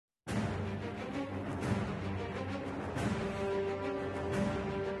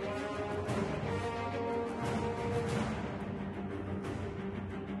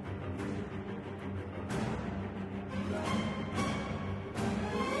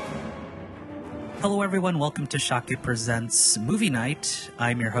Hello, everyone. Welcome to ShockYa Presents Movie Night.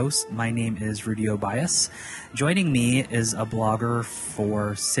 I'm your host. My name is Rudy Obias. Joining me is a blogger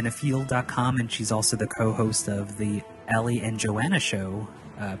for Cinephile.com, and she's also the co-host of the Ellie and Joanna Show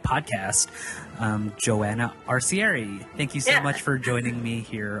podcast, Joanna Arcieri. Thank you so much for joining me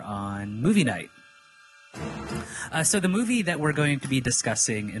here on Movie Night. So the movie that we're going to be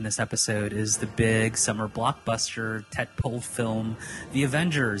discussing in this episode is the big summer blockbuster tentpole film, The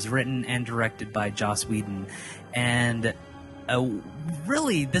Avengers, written and directed by Joss Whedon. And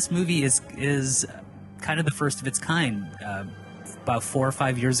really, this movie is kind of the first of its kind. About 4 or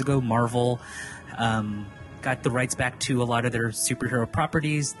 5 years ago, Marvel got the rights back to a lot of their superhero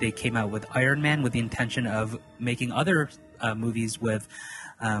properties. They came out with Iron Man with the intention of making other movies with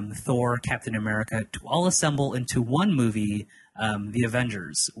Thor, Captain America, to all assemble into one movie, The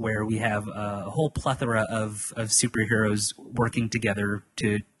Avengers, where we have a whole plethora of superheroes working together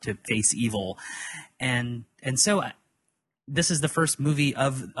to face evil. And so this is the first movie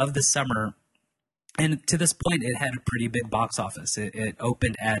of the summer. And to this point, it had a pretty big box office. It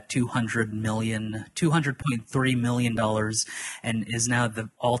opened at $200.3 million, and is now the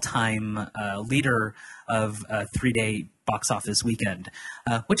all-time leader of a 3-day box office weekend,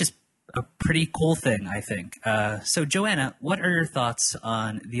 which is a pretty cool thing, I think. So, Joanna, what are your thoughts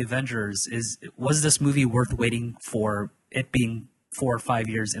on The Avengers? Was this movie worth waiting for, it being 4 or 5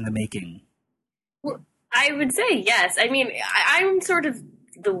 years in the making? Well, I would say yes. I mean,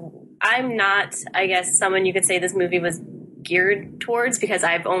 I'm not, I guess, someone you could say this movie was geared towards, because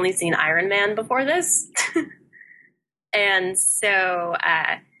I've only seen Iron Man before this. And so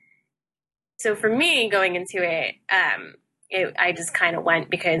for me, going into it, I just kind of went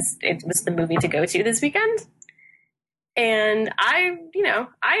because it was the movie to go to this weekend. And I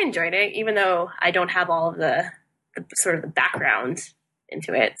enjoyed it, even though I don't have all of the sort of the background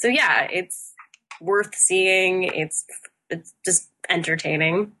into it. So yeah, it's worth seeing. It's just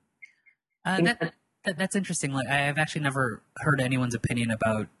entertaining. That's interesting. Like, I've actually never heard anyone's opinion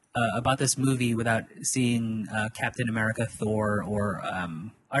about this movie without seeing Captain America, Thor, or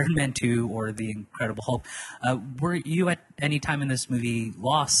Iron Man 2, or The Incredible Hulk. Were you at any time in this movie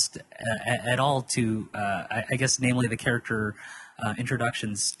lost at all to, I guess, namely the character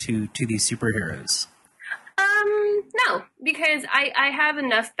introductions to these superheroes? No, because I have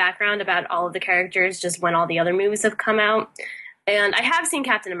enough background about all of the characters just when all the other movies have come out. And I have seen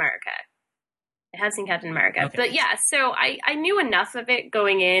Captain America. Okay. But yeah, so I knew enough of it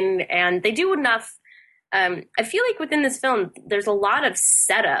going in, and they do enough. I feel like within this film, there's a lot of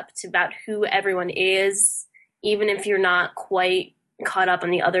setup about who everyone is. Even if you're not quite caught up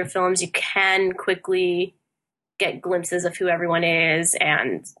on the other films, you can quickly get glimpses of who everyone is,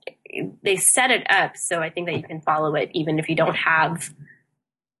 and they set it up so I think that you can follow it even if you don't have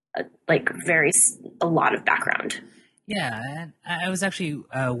a lot of background. Yeah, and I was actually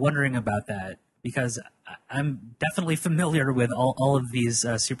wondering about that, because I'm definitely familiar with all of these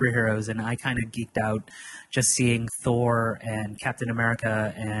superheroes, and I kind of geeked out just seeing Thor and Captain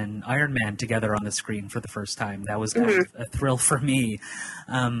America and Iron Man together on the screen for the first time. That was kind of a thrill for me.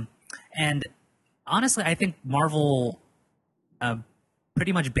 And honestly, I think Marvel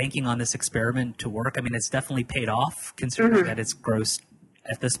pretty much banking on this experiment to work. I mean, it's definitely paid off, considering that it's grossed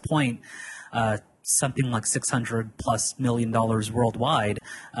at this point something like $600+ million worldwide.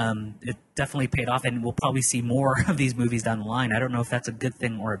 It definitely paid off, and we'll probably see more of these movies down the line. I don't know if that's a good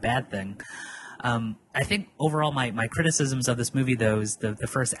thing or a bad thing. I think overall my criticisms of this movie, though, is the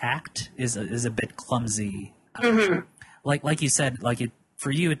first act is a bit clumsy. Like you said,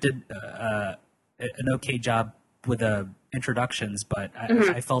 for you it did an okay job with the introductions, but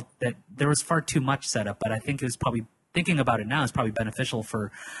I felt that there was far too much setup. But I think it was probably, thinking about it now, is probably beneficial for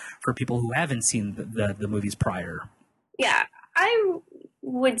people who haven't seen the movies prior. Yeah, I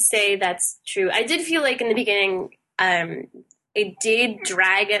would say that's true. I did feel like in the beginning, it did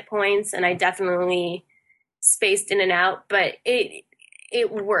drag at points, and I definitely spaced in and out, but it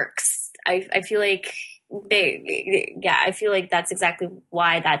works. I feel like I feel like that's exactly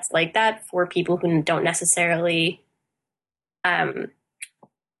why that's like that, for people who don't necessarily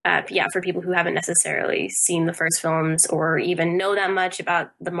for people who haven't necessarily seen the first films or even know that much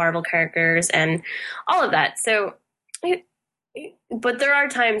about the Marvel characters and all of that. So, but there are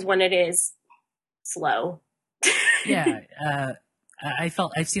times when it is slow. Yeah,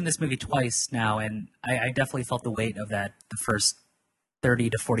 I've seen this movie twice now, and I definitely felt the weight of that the first 30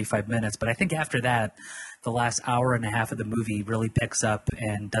 to 45 minutes. But I think after that, the last hour and a half of the movie really picks up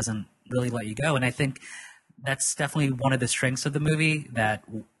and doesn't really let you go. And I think that's definitely one of the strengths of the movie, that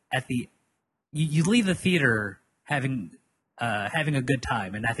you leave the theater having having a good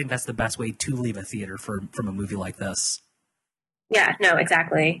time, and I think that's the best way to leave a theater from a movie like this. Yeah, no,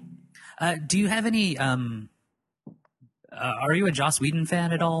 exactly. Do you have any? Are you a Joss Whedon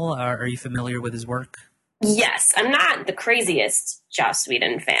fan at all? Are you familiar with his work? Yes, I'm not the craziest Joss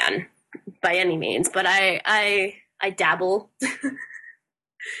Whedon fan by any means, but I dabble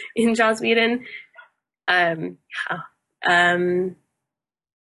in Joss Whedon. Um, yeah.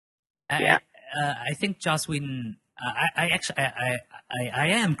 I think Joss Whedon. I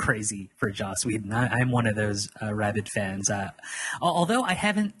am crazy for Joss Whedon. I'm one of those rabid fans. Although I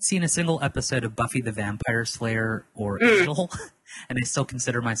haven't seen a single episode of Buffy the Vampire Slayer or Angel, and I still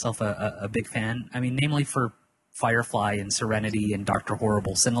consider myself a big fan. I mean, namely for Firefly and Serenity and Doctor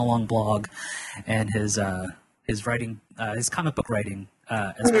Horrible sing-along blog, and his writing, his comic book writing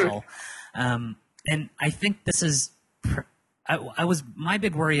as well. And I think this is. I was my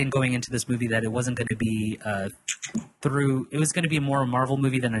big worry in going into this movie that it wasn't going to be it was going to be more a Marvel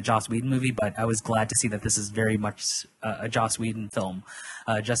movie than a Joss Whedon movie, but I was glad to see that this is very much a Joss Whedon film,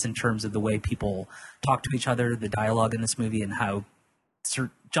 just in terms of the way people talk to each other, the dialogue in this movie, and how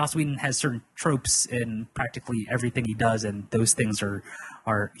Joss Whedon has certain tropes in practically everything he does, and those things are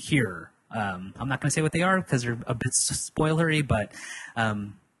here. I'm not going to say what they are because they're a bit spoilery, but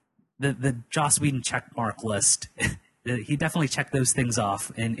the Joss Whedon checkmark list. He definitely checked those things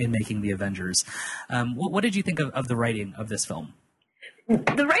off in making the Avengers. What did you think of the writing of this film?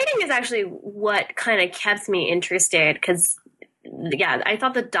 The writing is actually what kind of kept me interested because, yeah, I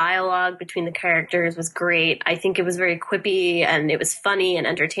thought the dialogue between the characters was great. I think it was very quippy and it was funny and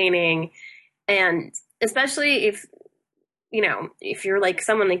entertaining. And especially if you're like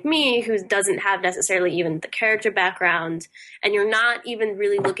someone like me who doesn't have necessarily even the character background and you're not even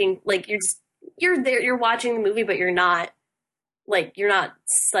really looking like you're there, you're watching the movie, but you're not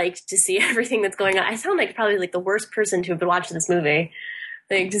psyched to see everything that's going on. I sound like probably like the worst person to have been watching this movie.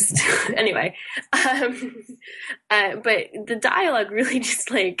 Like just anyway. But the dialogue really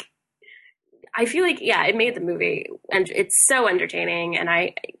just like, I feel like, yeah, it made the movie and it's so entertaining. And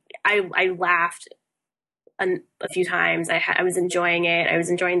I laughed a few times. I was enjoying it. I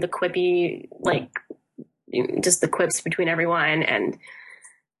was enjoying the quippy, like just the quips between everyone. And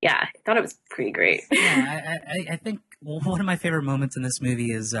yeah, I thought it was pretty great. Yeah, I think one of my favorite moments in this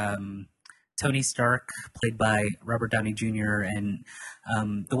movie is Tony Stark, played by Robert Downey Jr., and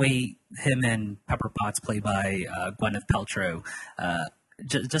the way him and Pepper Potts, played by Gwyneth Paltrow,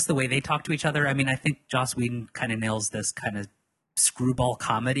 just the way they talk to each other. I mean, I think Joss Whedon kind of nails this kind of screwball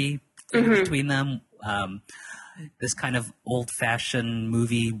comedy thing between them. This kind of old-fashioned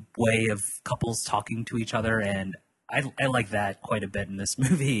movie way of couples talking to each other, and I like that quite a bit in this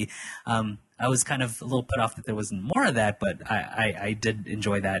movie. I was kind of a little put off that there wasn't more of that, but I did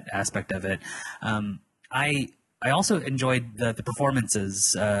enjoy that aspect of it. I also enjoyed the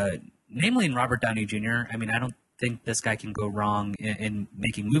performances, namely in Robert Downey Jr. I mean, I don't think this guy can go wrong in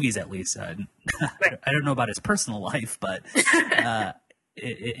making movies, at least. I don't know about his personal life, but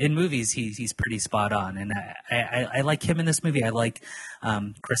in movies, he's pretty spot on, and I like him in this movie. I like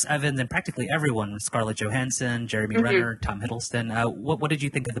Chris Evans and practically everyone: Scarlett Johansson, Jeremy Renner, Tom Hiddleston. What did you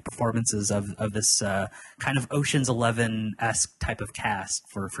think of the performances of this kind of Ocean's 11-esque type of cast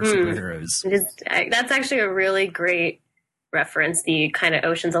for superheroes? That's actually a really great reference. The kind of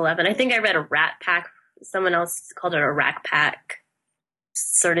Ocean's 11. I think I read a Rat Pack. Someone else called it a Rat Pack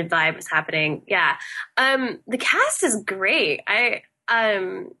sort of vibe was happening. Yeah, the cast is great. I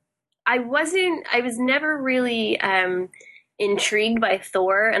was never really intrigued by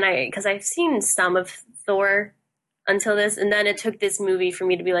Thor, because I've seen some of Thor until this, and then it took this movie for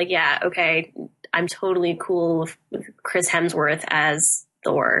me to be like, yeah, okay, I'm totally cool with Chris Hemsworth as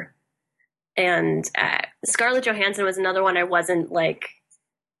Thor. And Scarlett Johansson was another one I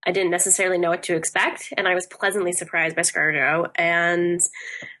didn't necessarily know what to expect, and I was pleasantly surprised by ScarJo. And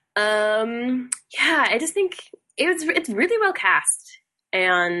yeah, I just think it's really well cast.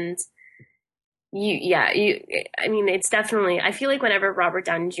 And I mean, it's definitely, I feel like whenever Robert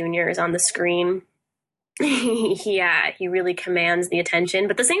Downey Jr. is on the screen, he really commands the attention.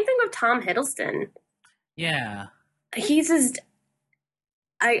 But the same thing with Tom Hiddleston. Yeah. He's just,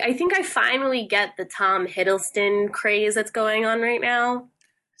 I think I finally get the Tom Hiddleston craze that's going on right now.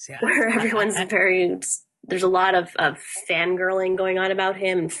 Yeah. Where everyone's there's a lot of fangirling going on about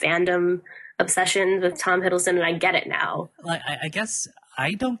him and fandom obsession with Tom Hiddleston, and I get it now. Like, I guess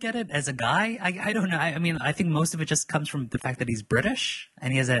I don't get it as a guy. I don't know. I mean, I think most of it just comes from the fact that he's British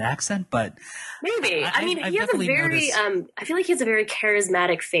and he has an accent, but maybe. He has a very, I feel like he has a very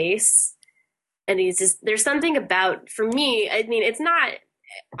charismatic face, and he's just, there's something about, for me, I mean, it's not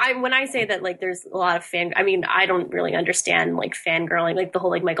when I say that, like, there's a lot of I mean, I don't really understand, like, fangirling, like, the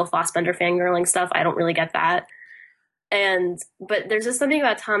whole, like, Michael Fassbender fangirling stuff. I don't really get that. But there's just something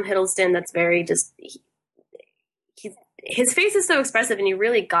about Tom Hiddleston that's very just, his face is so expressive, and you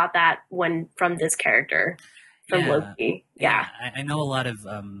really got that from this character, from Loki. Yeah. I know a lot of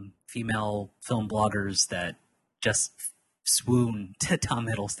female film bloggers that just swoon to Tom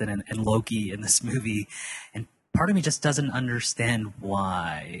Hiddleston and Loki in this movie, and part of me just doesn't understand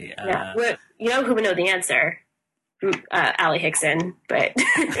why. You know who would know the answer? Allie Hickson, but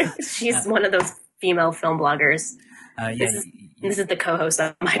she's one of those female film bloggers. This is the co-host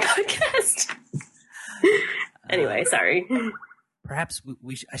of my podcast. Anyway, sorry. Perhaps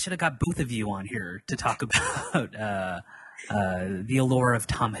I should have got both of you on here to talk about the allure of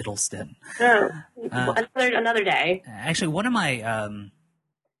Tom Hiddleston. Another day. Actually, one of my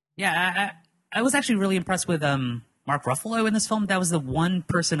I was actually really impressed with Mark Ruffalo in this film. That was the one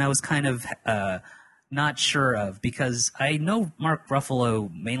person I was kind of not sure of, because I know Mark Ruffalo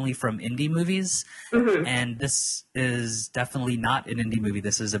mainly from indie movies, and this is definitely not an indie movie.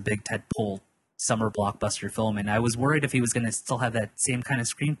 This is a big tentpole summer blockbuster film, and I was worried if he was going to still have that same kind of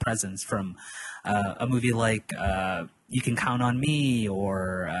screen presence from a movie like You Can Count on Me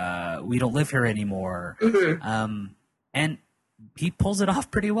or We Don't Live Here Anymore. And he pulls it off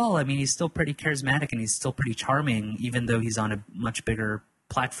pretty well. I mean, he's still pretty charismatic and he's still pretty charming, even though he's on a much bigger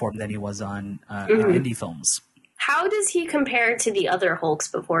platform than he was on indie films. How does he compare to the other Hulks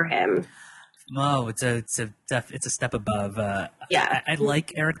before him? Oh, it's a step above. I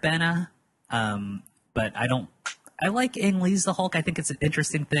like Eric Bana, but I don't. I like Ang Lee's the Hulk. I think it's an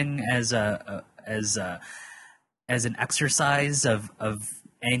interesting thing as an exercise of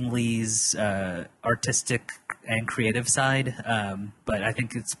Ang Lee's artistic and creative side, but I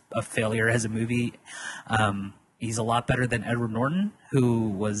think it's a failure as a movie. He's a lot better than Edward Norton, who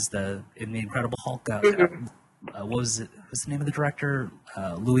was in the Incredible Hulk. What was the name of the director?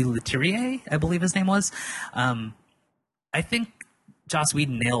 Louis Leterrier, I believe his name was. I think Joss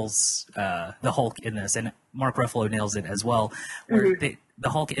Whedon nails the Hulk in this, and Mark Ruffalo nails it as well. Where the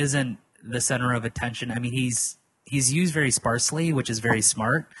Hulk isn't the center of attention. I mean, he's used very sparsely, which is very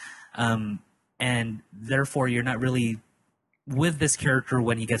smart, and therefore you're not really with this character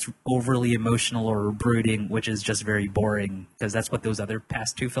when he gets overly emotional or brooding, which is just very boring, because that's what those other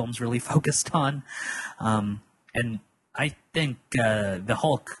past two films really focused on. And I think the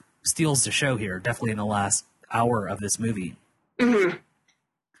Hulk steals the show here, definitely in the last hour of this movie.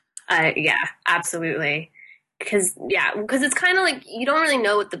 Yeah, absolutely. Because it's kind of like you don't really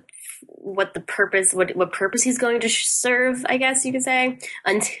know what purpose he's going to serve, I guess you could say,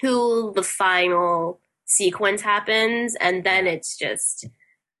 until the final sequence happens, and then it's just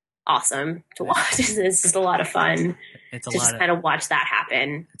awesome to watch. It's just a lot of fun to just kind of watch that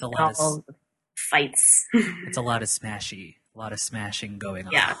happen. It's a lot of fights. It's a lot of smashing going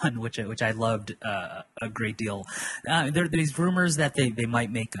on, which I loved a great deal. There's rumors that they might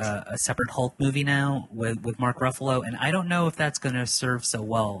make a separate Hulk movie now with Mark Ruffalo, and I don't know if that's going to serve so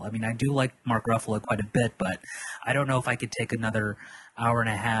well. I mean, I do like Mark Ruffalo quite a bit, but I don't know if I could take another hour and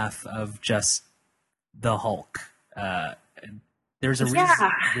a half of just the Hulk. There's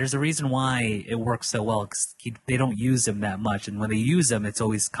a reason why it works so well, because they don't use him that much, and when they use him, it's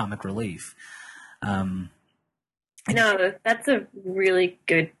always comic relief. No, that's a really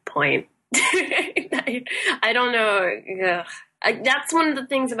good point. I don't know. That's one of the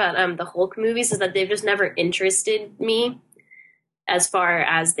things about the Hulk movies, is that they've just never interested me as far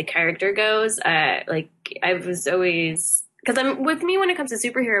as the character goes. Like, I was always, because with me when it comes to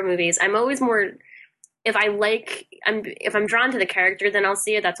superhero movies, I'm always more, if I'm drawn to the character, then I'll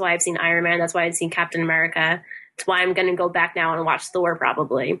see it. That's why I've seen Iron Man. That's why I've seen Captain America. That's why I'm going to go back now and watch Thor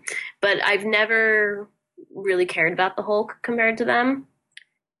probably. But I've never really cared about the Hulk compared to them.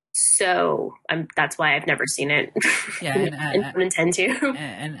 So that's why I've never seen it. Yeah, and don't intend to.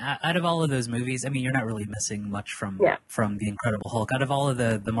 And out of all of those movies, I mean, you're not really missing much from The Incredible Hulk. Out of all of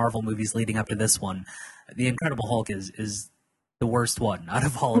the Marvel movies leading up to this one, The Incredible Hulk is the worst one out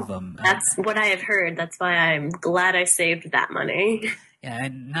of all of them. That's what I have heard. That's why I'm glad I saved that money. Yeah,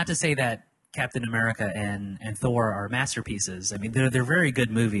 and not to say that Captain America and Thor are masterpieces. I mean, they're very good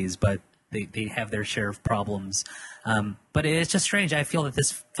movies, but they have their share of problems. But it's just strange. I feel that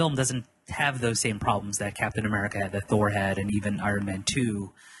this film doesn't have those same problems that Captain America had, that Thor had, and even Iron Man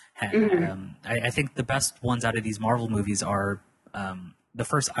 2 had. I think the best ones out of these Marvel movies are the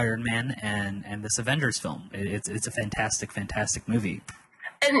first Iron Man and this Avengers film. It's a fantastic movie.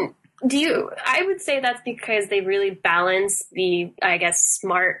 And I would say that's because they really balance the, I guess,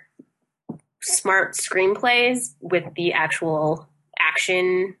 smart screenplays with the actual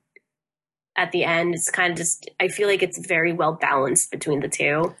action at the end. It's kind of just, I feel like it's very well balanced between the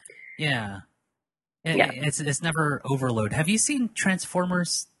two. Yeah. Yeah. It's never overload. Have you seen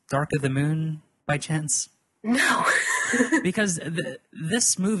Transformers Dark of the Moon by chance? No. Because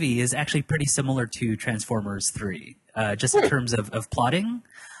this movie is actually pretty similar to Transformers 3, just in terms of plotting.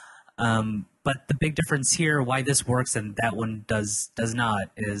 But the big difference here, why this works and that one does not,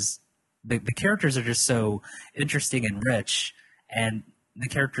 is the characters are just so interesting and rich, and the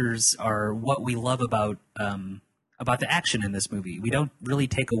characters are what we love about the action in this movie. We don't really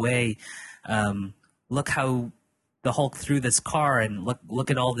take away. Look how the Hulk threw this car, and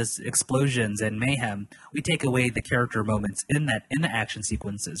look at all this explosions and mayhem. We take away the character moments in the action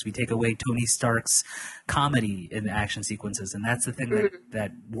sequences. We take away Tony Stark's comedy in the action sequences, and that's the thing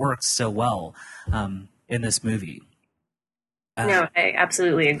that works so well in this movie. No, I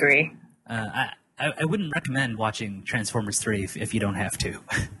absolutely agree. I wouldn't recommend watching Transformers 3 if you don't have to.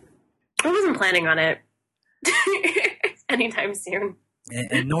 I wasn't planning on it anytime soon.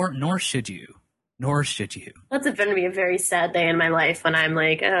 And nor should you. Nor should you. That's going to be a very sad day in my life when I'm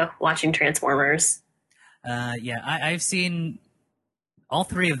like, watching Transformers. Yeah, I've seen all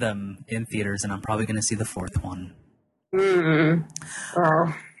 3 of them in theaters, and I'm probably going to see the 4th one. Well,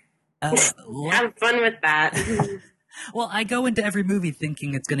 have fun with that. Well, I go into every movie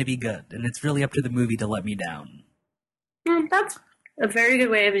thinking it's going to be good, and it's really up to the movie to let me down. That's a very good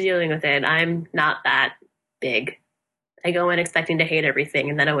way of dealing with it. I'm not that big. I go in expecting to hate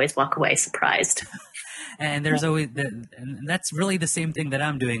everything and then always walk away surprised. And there's always, and that's really the same thing that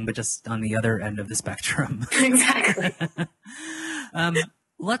I'm doing, but just on the other end of the spectrum. Exactly.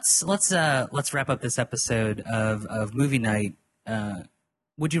 Let's wrap up this episode of Movie Night.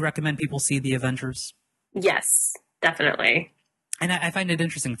 Would you recommend people see the Avengers? Yes, definitely. And I find it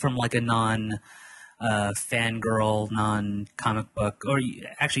interesting from like a fangirl, non-comic book, or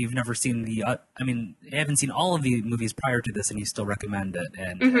actually you've never seen you haven't seen all of the movies prior to this and you still recommend it.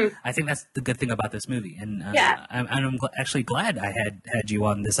 And I think that's the good thing about this movie. And I'm actually glad I had you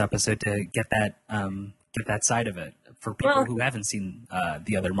on this episode to get that side of it for people who haven't seen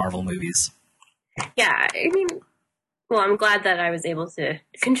the other Marvel movies. Yeah, I'm glad that I was able to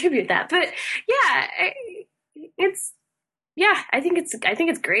contribute that. But yeah, I think it's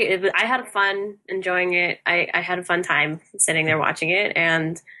great. I had fun enjoying it. I had a fun time sitting there watching it,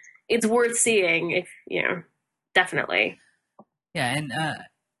 and it's worth seeing. If definitely. Yeah, and I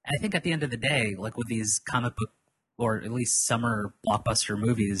think at the end of the day, like with these comic book or at least summer blockbuster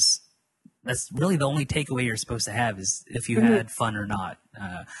movies, that's really the only takeaway you're supposed to have is if you had fun or not.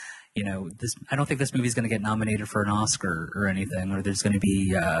 I don't think this movie is going to get nominated for an Oscar or anything, or there's going to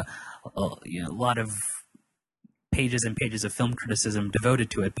be a lot of pages and pages of film criticism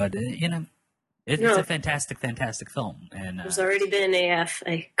devoted to it, but it's a fantastic film. And there's already been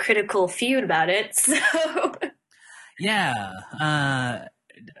a critical feud about it, so yeah.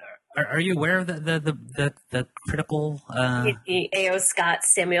 Are you aware of the critical the A.O. Scott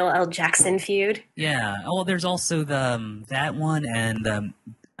Samuel L. Jackson feud? Yeah. Well, there's also that one, and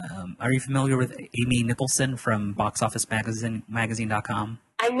are you familiar with Amy Nicholson from BoxOfficeMagazine.com?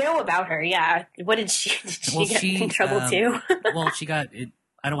 I know about her, yeah. What did she get in trouble too? Well, she got,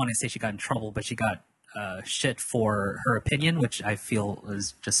 I don't want to say she got in trouble, but she got shit for her opinion, which I feel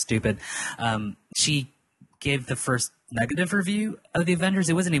is just stupid. She gave the first negative review of the Avengers.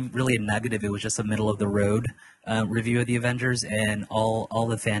 It wasn't really a negative, it was just a middle of the road review of the Avengers, and all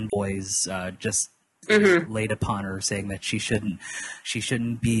the fanboys just laid upon her, saying that she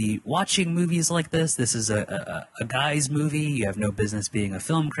shouldn't be watching movies like this. This is a guy's movie. You have no business being a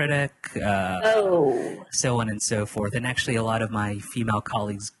film critic. So on and so forth. And actually, a lot of my female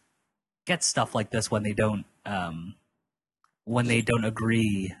colleagues get stuff like this when they don't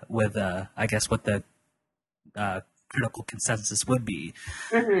agree with I guess what the critical consensus would be.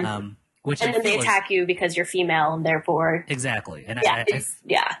 And then they attack you because you're female, and therefore exactly. And I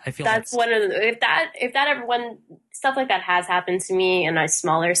feel that's one of the if that ever when stuff like that has happened to me on a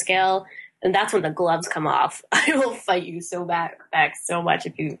smaller scale, then that's when the gloves come off. I will fight you back so much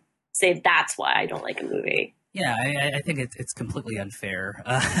if you say that's why I don't like a movie. Yeah, I think it's completely unfair,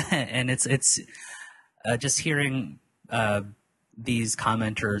 and it's just hearing these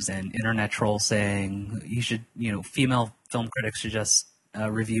commenters and internet trolls saying you should female film critics should just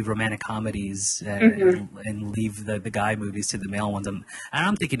review romantic comedies and leave the guy movies to the male ones.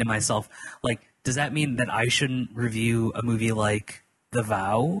 I'm thinking to myself, like, does that mean that I shouldn't review a movie like The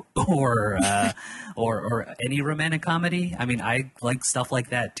Vow or any romantic comedy? I mean, I like stuff like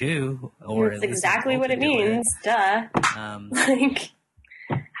that too. Or that's exactly what it means. Duh.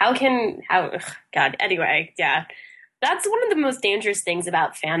 God. Anyway, yeah. That's one of the most dangerous things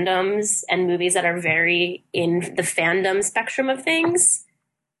about fandoms and movies that are very in the fandom spectrum of things.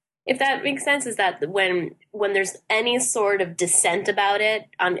 If that makes sense, is that when there's any sort of dissent about it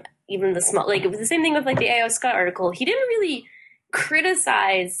on even the small, like it was the same thing with like the A.O. Scott article. He didn't really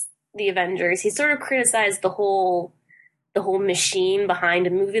criticize the Avengers. He sort of criticized the whole machine behind a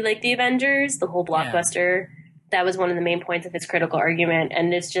movie like the Avengers, the whole blockbuster. Yeah. That was one of the main points of his critical argument,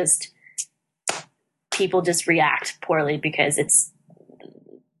 and it's just people just react poorly because it's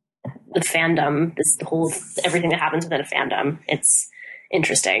the fandom. The whole everything that happens within a fandom. It's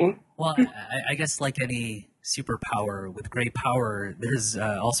interesting. Well, I guess like any superpower with great power, there's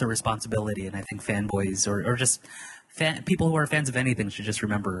also responsibility, and I think fanboys or just people who are fans of anything should just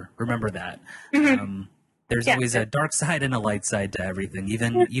remember that. Mm-hmm. There's always a dark side and a light side to everything,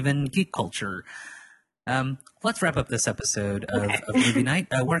 even geek culture. Let's wrap up this episode of Movie Night.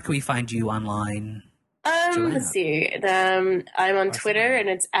 Where can we find you online? Let's see. I'm on Twitter, and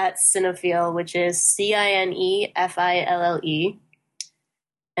it's at Cinephile, which is CINEFILLE.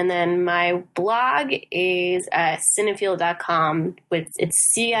 And then my blog is cinephile.com.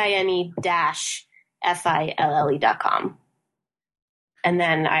 It's CINE-FILLE.com. And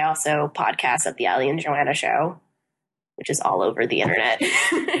then I also podcast at the Ali and Joanna Show, which is all over the internet.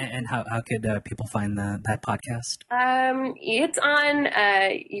 And how could people find that podcast? It's on,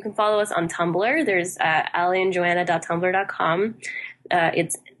 you can follow us on Tumblr. There's aliandjoanna.tumblr.com.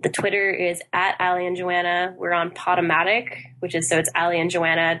 The Twitter is at Ali and Joanna. We're on Podomatic, it's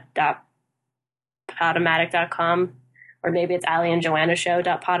aliandjoanna.podomatic.com, or maybe it's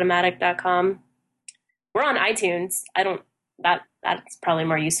aliandjoannashow.podomatic.com. We're on iTunes. That's probably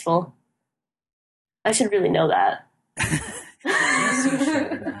more useful. I should really know that. Yes, you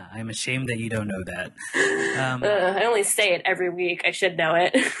should. I'm ashamed that you don't know that. I only say it every week. I should know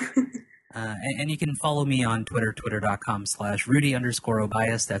it. And you can follow me on Twitter,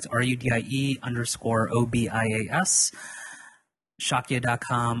 twitter.com/Rudy_Obias. That's RUDIE_OBIAS.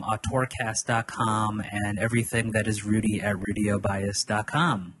 ShockYa.com, autorcast.com, and everything that is Rudy at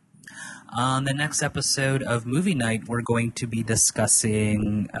RudyObias.com. On the next episode of Movie Night, we're going to be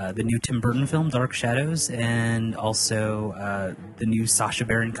discussing the new Tim Burton film, Dark Shadows, and also the new Sacha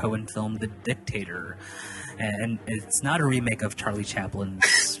Baron Cohen film, The Dictator. And it's not a remake of Charlie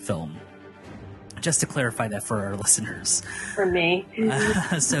Chaplin's film. Just to clarify that for our listeners. For me.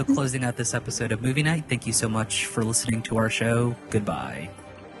 So closing out this episode of Movie Night, thank you so much for listening to our show. Goodbye.